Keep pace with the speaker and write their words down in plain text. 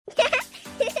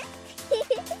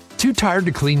Too tired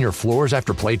to clean your floors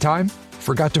after playtime?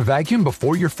 Forgot to vacuum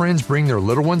before your friends bring their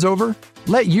little ones over?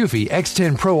 Let Eufy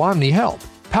X10 Pro Omni help.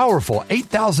 Powerful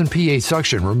 8,000 PA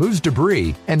suction removes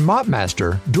debris, and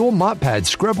MopMaster dual mop pads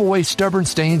scrub away stubborn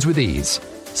stains with ease.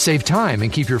 Save time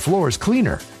and keep your floors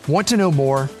cleaner. Want to know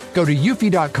more? Go to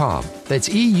eufy.com, that's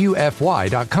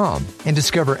EUFY.com, and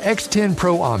discover X10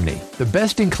 Pro Omni, the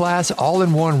best-in-class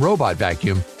all-in-one robot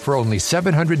vacuum for only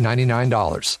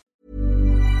 $799.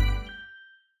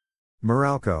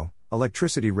 Meralco,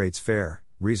 electricity rates fair,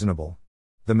 reasonable.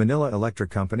 The Manila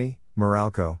Electric Company,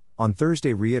 Meralco, on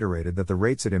Thursday reiterated that the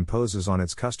rates it imposes on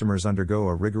its customers undergo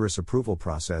a rigorous approval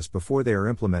process before they are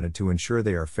implemented to ensure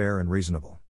they are fair and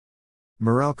reasonable.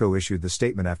 Meralco issued the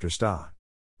statement after Sta.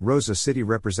 Rosa City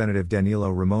Representative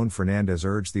Danilo Ramon Fernandez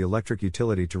urged the electric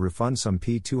utility to refund some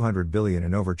 $200 billion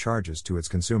in overcharges to its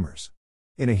consumers.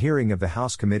 In a hearing of the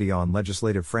House Committee on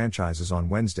Legislative Franchises on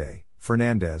Wednesday,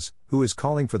 Fernandez, who is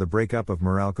calling for the breakup of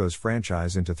Meralco's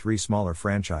franchise into 3 smaller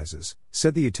franchises,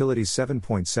 said the utility's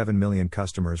 7.7 million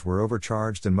customers were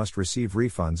overcharged and must receive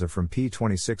refunds of from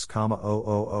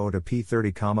P26,000 to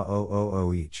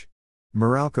P30,000 each.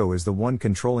 Meralco is the one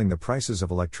controlling the prices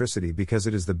of electricity because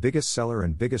it is the biggest seller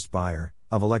and biggest buyer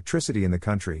of electricity in the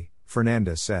country,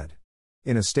 Fernandez said.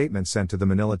 In a statement sent to the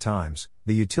Manila Times,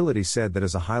 the utility said that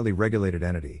as a highly regulated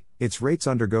entity, its rates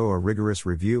undergo a rigorous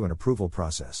review and approval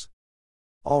process.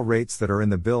 All rates that are in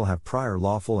the bill have prior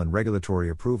lawful and regulatory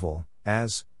approval,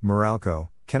 as Meralco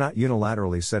cannot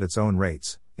unilaterally set its own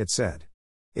rates, it said.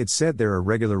 It said there are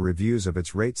regular reviews of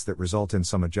its rates that result in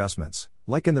some adjustments,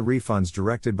 like in the refunds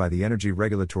directed by the Energy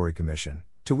Regulatory Commission,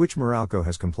 to which Meralco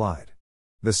has complied.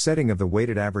 The setting of the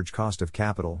weighted average cost of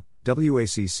capital,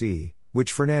 WACC,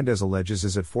 which Fernandez alleges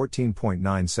is at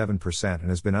 14.97% and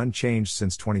has been unchanged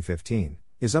since 2015,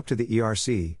 is up to the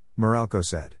ERC, Meralco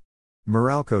said.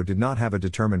 Meralco did not have a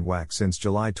determined WACC since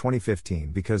July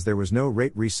 2015 because there was no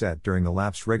rate reset during the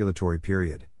lapsed regulatory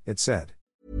period, it said.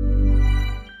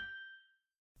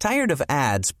 Tired of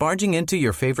ads barging into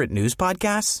your favorite news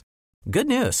podcasts? Good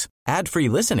news. Ad-free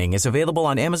listening is available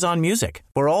on Amazon Music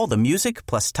for all the music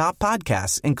plus top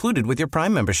podcasts included with your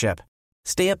Prime membership.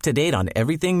 Stay up to date on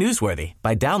everything newsworthy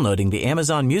by downloading the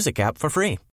Amazon Music app for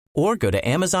free or go to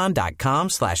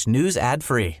amazon.com/news ad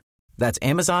free. That's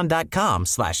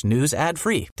amazon.com/news ad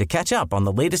free to catch up on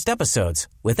the latest episodes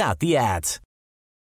without the ads.